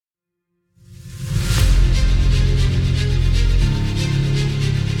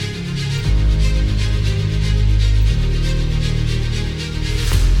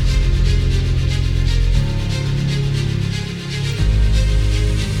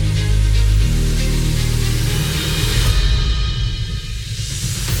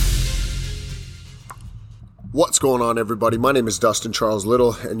going on, everybody? My name is Dustin Charles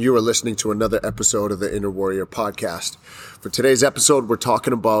Little, and you are listening to another episode of the Inner Warrior podcast. For today's episode, we're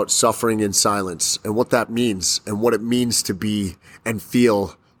talking about suffering in silence and what that means and what it means to be and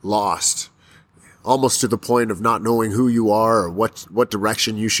feel lost. Almost to the point of not knowing who you are or what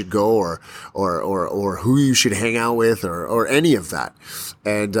direction you should go or who you should hang out with or any of that.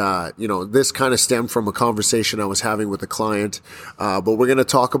 And, this kind of stemmed from a conversation I was having with a client. But we're going to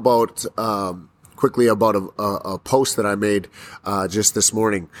talk about, quickly about a post that I made, just this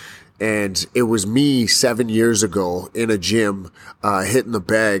morning. And it was me 7 years ago in a gym, hitting the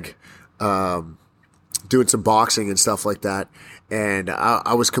bag, doing some boxing and stuff like that. And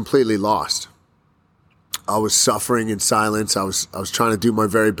I was completely lost. I was suffering in silence. I was trying to do my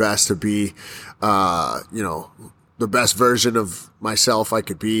very best to be, the best version of myself I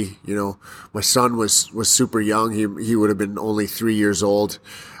could be. My son was super young. He would have been only 3 years old.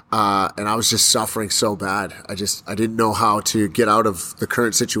 And I was just suffering so bad. I didn't know how to get out of the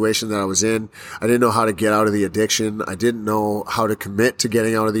current situation that I was in. I didn't know how to get out of the addiction. I didn't know how to commit to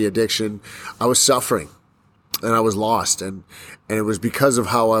getting out of the addiction. I was suffering. And I was lost, and it was because of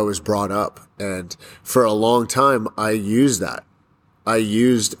how I was brought up. And for a long time, I used that. I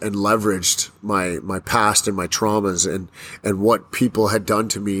used and leveraged my past and my traumas and what people had done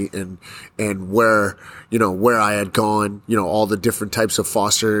to me and where I had gone, all the different types of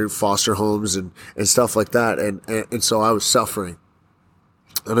foster homes and stuff like that. And so I was suffering.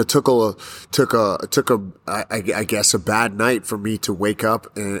 And it took I guess a bad night for me to wake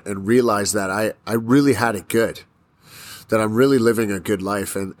up and realize that I really had it good, that I'm really living a good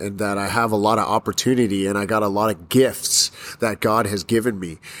life and that I have a lot of opportunity and I got a lot of gifts that God has given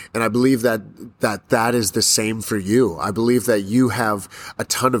me. And I believe that is the same for you. I believe that you have a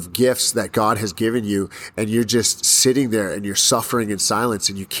ton of gifts that God has given you and you're just sitting there and you're suffering in silence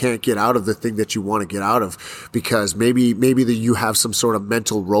and you can't get out of the thing that you want to get out of because maybe that you have some sort of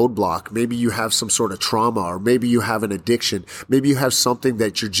mental roadblock. Maybe you have some sort of trauma or maybe you have an addiction. Maybe you have something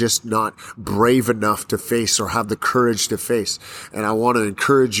that you're just not brave enough to face or have the courage to face. And I want to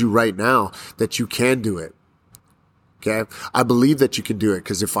encourage you right now that you can do it. Okay. I believe that you can do it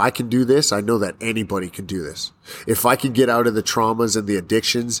because if I can do this, I know that anybody can do this. If I can get out of the traumas and the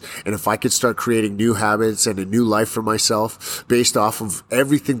addictions, and if I could start creating new habits and a new life for myself based off of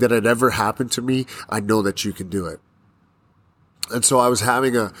everything that had ever happened to me, I know that you can do it. And so I was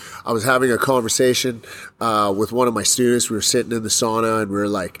having a conversation, with one of my students. We were sitting in the sauna and we were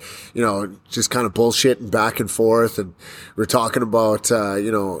like, just kind of bullshitting back and forth. And we were talking about,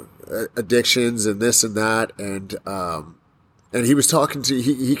 addictions and this and that. And he was talking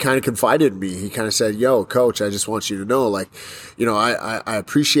he kind of confided in me. He kind of said, "Yo, coach, I just want you to know, I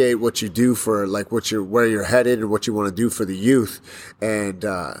appreciate what you do for where you're headed and what you want to do for the youth. And,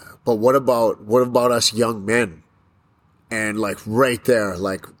 but what about us young men?" And right there,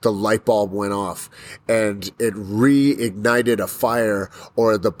 the light bulb went off and it reignited a fire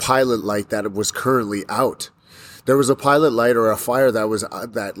or the pilot light that was currently out. There was a pilot light or a fire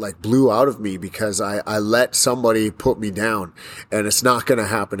that blew out of me because I let somebody put me down, and it's not going to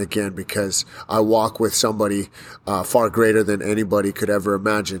happen again because I walk with somebody, far greater than anybody could ever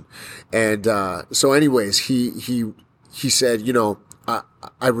imagine. And, so anyways, he said,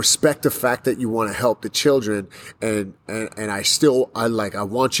 I respect the fact that you want to help the children and I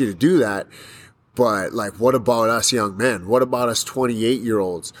want you to do that. But what about us young men? What about us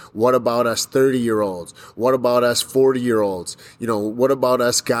 28-year-olds? What about us 30-year-olds? What about us 40-year-olds? What about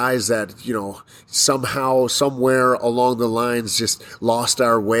us guys that, somehow, somewhere along the lines just lost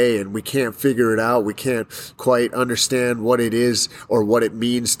our way and we can't figure it out. We can't quite understand what it is or what it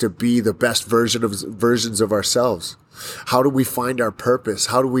means to be the best versions of ourselves. How do we find our purpose?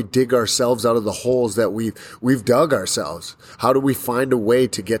 How do we dig ourselves out of the holes that we've dug ourselves? How do we find a way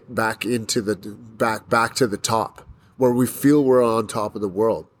to get back into back to the top where we feel we're on top of the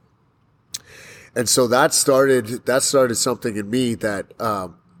world? And so that started something in me that,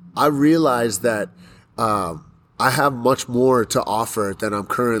 I realized that, I have much more to offer than I'm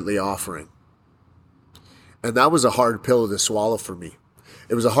currently offering. And that was a hard pill to swallow for me.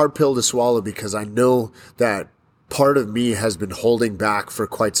 It was a hard pill to swallow because I know that part of me has been holding back for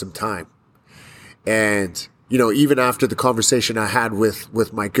quite some time. And, even after the conversation I had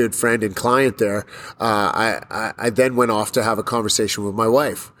with my good friend and client there, I then went off to have a conversation with my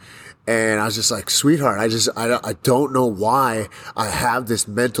wife. And I was just like, sweetheart, I don't know why I have this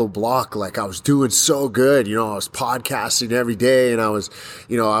mental block. I was doing so good. I was podcasting every day and I was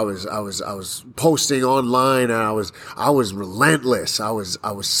posting online and I was relentless. I was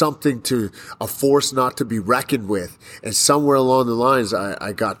something a force not to be reckoned with. And somewhere along the lines,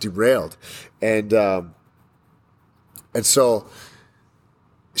 I got derailed. And And so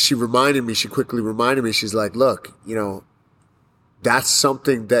she quickly reminded me, she's like, look, that's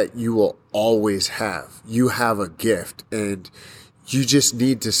something that you will always have. You have a gift, and you just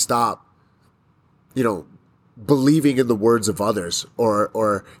need to stop, believing in the words of others,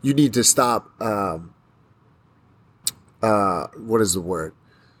 or you need to stop, what is the word?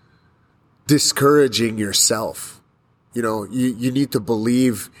 Discouraging yourself. You need to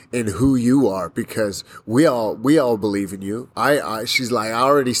believe in who you are, because we all believe in you. She's like, I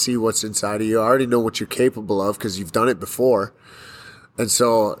already see what's inside of you. I already know what you're capable of because you've done it before. And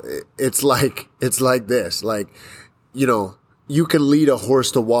so it's like this, you can lead a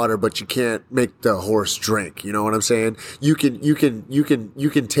horse to water, but you can't make the horse drink. You know what I'm saying? You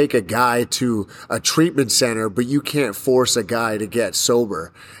can take a guy to a treatment center, but you can't force a guy to get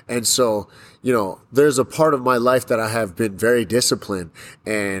sober. And so, there's a part of my life that I have been very disciplined,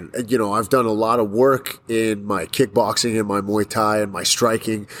 and, I've done a lot of work in my kickboxing and my Muay Thai and my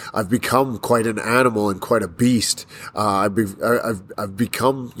striking. I've become quite an animal and quite a beast. I've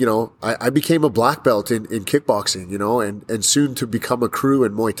become, I became a black belt in kickboxing, and soon to become a crew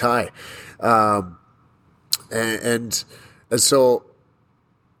in Muay Thai. And so,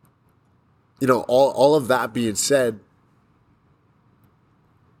 all of that being said,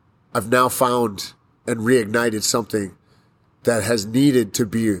 I've now found and reignited something that has needed to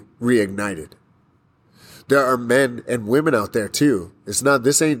be reignited. There are men and women out there too. This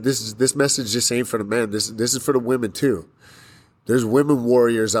message just ain't for the men. This is for the women too. There's women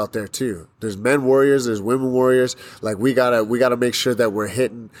warriors out there too. There's men warriors. There's women warriors. Like we gotta make sure that we're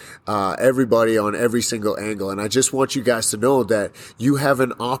hitting, everybody on every single angle. And I just want you guys to know that you have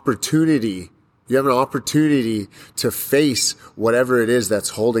an opportunity. You have an opportunity to face whatever it is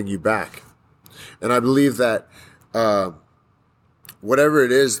that's holding you back. And I believe that, whatever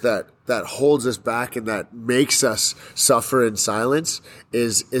it is that holds us back and that makes us suffer in silence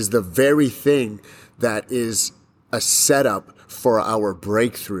is the very thing that is a setup for our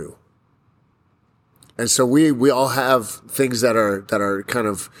breakthrough. And so we all have things that are kind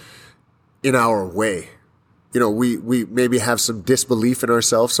of in our way. We maybe have some disbelief in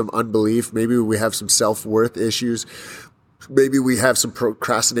ourselves, some unbelief. Maybe we have some self-worth issues. Maybe we have some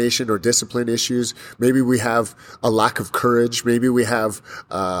procrastination or discipline issues. Maybe we have a lack of courage. Maybe we have,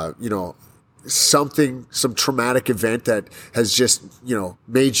 some traumatic event that has just,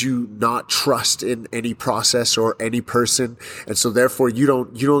 made you not trust in any process or any person. And so therefore you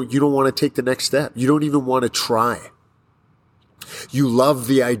don't want to take the next step. You don't even want to try. You love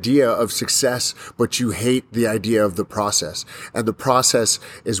the idea of success, but you hate the idea of the process. And the process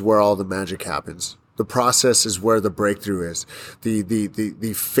is where all the magic happens. The process is where the breakthrough is.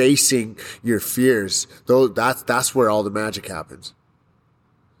 The facing your fears, though, that's where all the magic happens.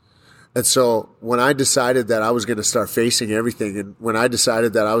 And so when I decided that I was going to start facing everything, and when I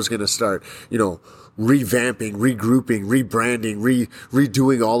decided that I was going to start, revamping, regrouping, rebranding,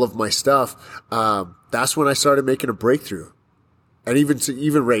 redoing all of my stuff, that's when I started making a breakthrough. And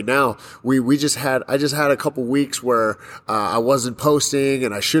even right now, I just had a couple weeks where, I wasn't posting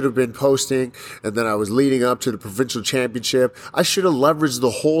and I should have been posting. And then I was leading up to the provincial championship. I should have leveraged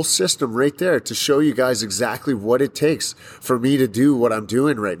the whole system right there to show you guys exactly what it takes for me to do what I'm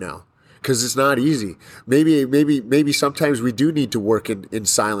doing right now. Cause it's not easy. Maybe sometimes we do need to work in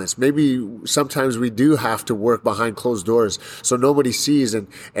silence. Maybe sometimes we do have to work behind closed doors so nobody sees, and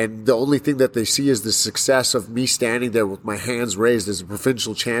the only thing that they see is the success of me standing there with my hands raised as a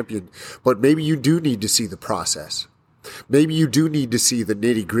provincial champion. But maybe you do need to see the process. Maybe you do need to see the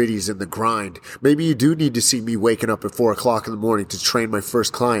nitty gritties and the grind. Maybe you do need to see me waking up at 4:00 in the morning to train my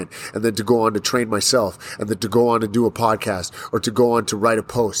first client, and then to go on to train myself, and then to go on to do a podcast, or to go on to write a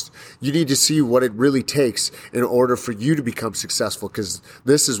post. You need to see what it really takes in order for you to become successful, because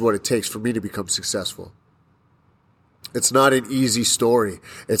this is what it takes for me to become successful. It's not an easy story.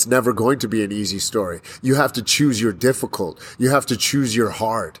 It's never going to be an easy story. You have to choose your difficult. You have to choose your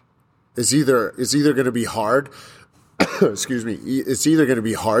hard. It's either going to be hard. Excuse me. It's either going to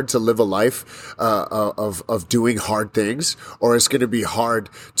be hard to live a life of doing hard things, or it's going to be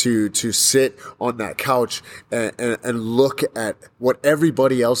hard to sit on that couch and look at what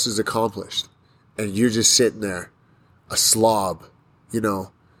everybody else has accomplished, and you're just sitting there, a slob,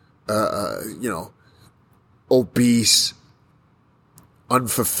 obese,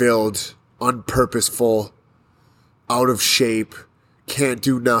 unfulfilled, unpurposeful, out of shape, can't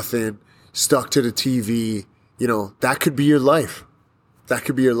do nothing, stuck to the TV. That could be your life. That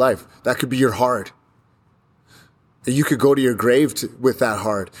could be your life. That could be your hard. And you could go to your grave with that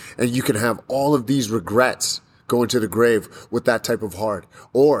hard, and you can have all of these regrets going to the grave with that type of hard.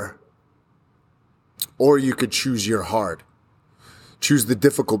 Or or you could choose your hard. Choose the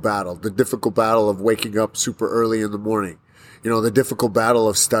difficult battle of waking up super early in the morning. The difficult battle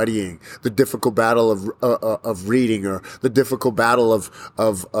of studying, the difficult battle of reading, or the difficult battle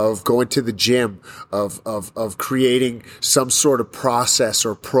of going to the gym, of creating some sort of process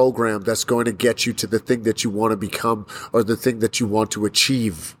or program that's going to get you to the thing that you want to become or the thing that you want to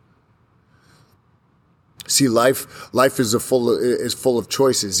achieve. See, life is full of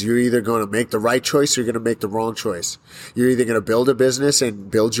choices. You're either going to make the right choice or you're going to make the wrong choice. You're either going to build a business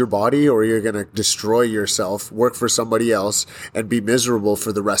and build your body, or you're going to destroy yourself, work for somebody else, and be miserable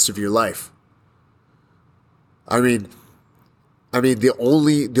for the rest of your life. I mean,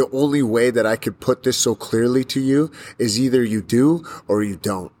 the only way that I could put this so clearly to you is either you do or you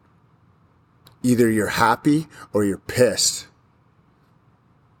don't. Either you're happy or you're pissed.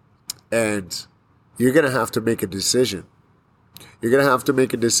 And you're going to have to make a decision. You're going to have to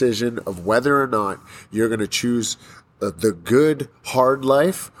make a decision of whether or not you're going to choose the good, hard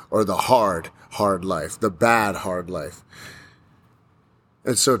life or the hard life, the bad, hard life.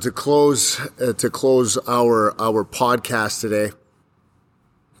 And so to close our podcast today,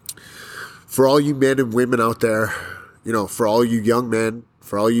 for all you men and women out there, for all you young men,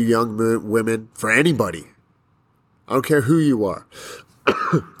 for all you young women, for anybody, I don't care who you are.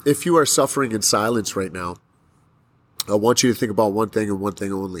 If you are suffering in silence right now, I want you to think about one thing and one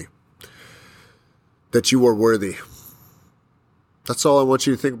thing only. That you are worthy. That's all I want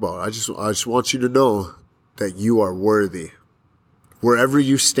you to think about. I just want you to know that you are worthy. Wherever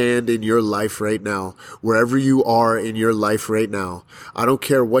you stand in your life right now, wherever you are in your life right now, I don't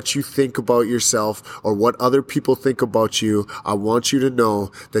care what you think about yourself or what other people think about you. I want you to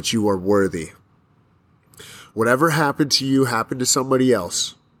know that you are worthy. Whatever happened to you happened to somebody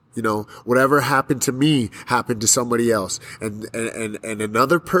else. Whatever happened to me happened to somebody else. And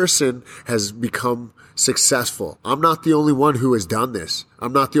another person has become successful. I'm not the only one who has done this.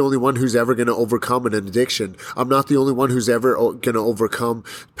 I'm not the only one who's ever going to overcome an addiction. I'm not the only one who's ever going to overcome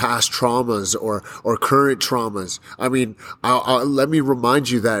past traumas or current traumas. I mean, let me remind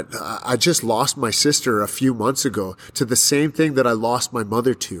you that I just lost my sister a few months ago to the same thing that I lost my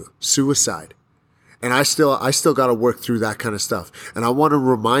mother to, suicide. And I still got to work through that kind of stuff. And I want to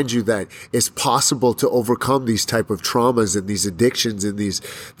remind you that it's possible to overcome these type of traumas and these addictions and these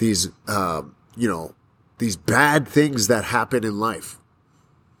bad things that happen in life.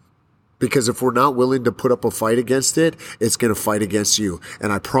 Because if we're not willing to put up a fight against it, it's going to fight against you.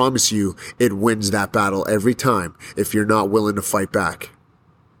 And I promise you, it wins that battle every time if you're not willing to fight back.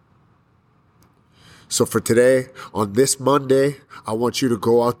 So for today, on this Monday, I want you to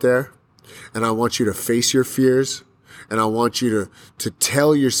go out there. And I want you to face your fears, and I want you to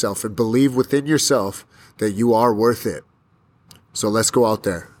tell yourself and believe within yourself that you are worth it. So let's go out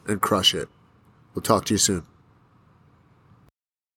there and crush it. We'll talk to you soon.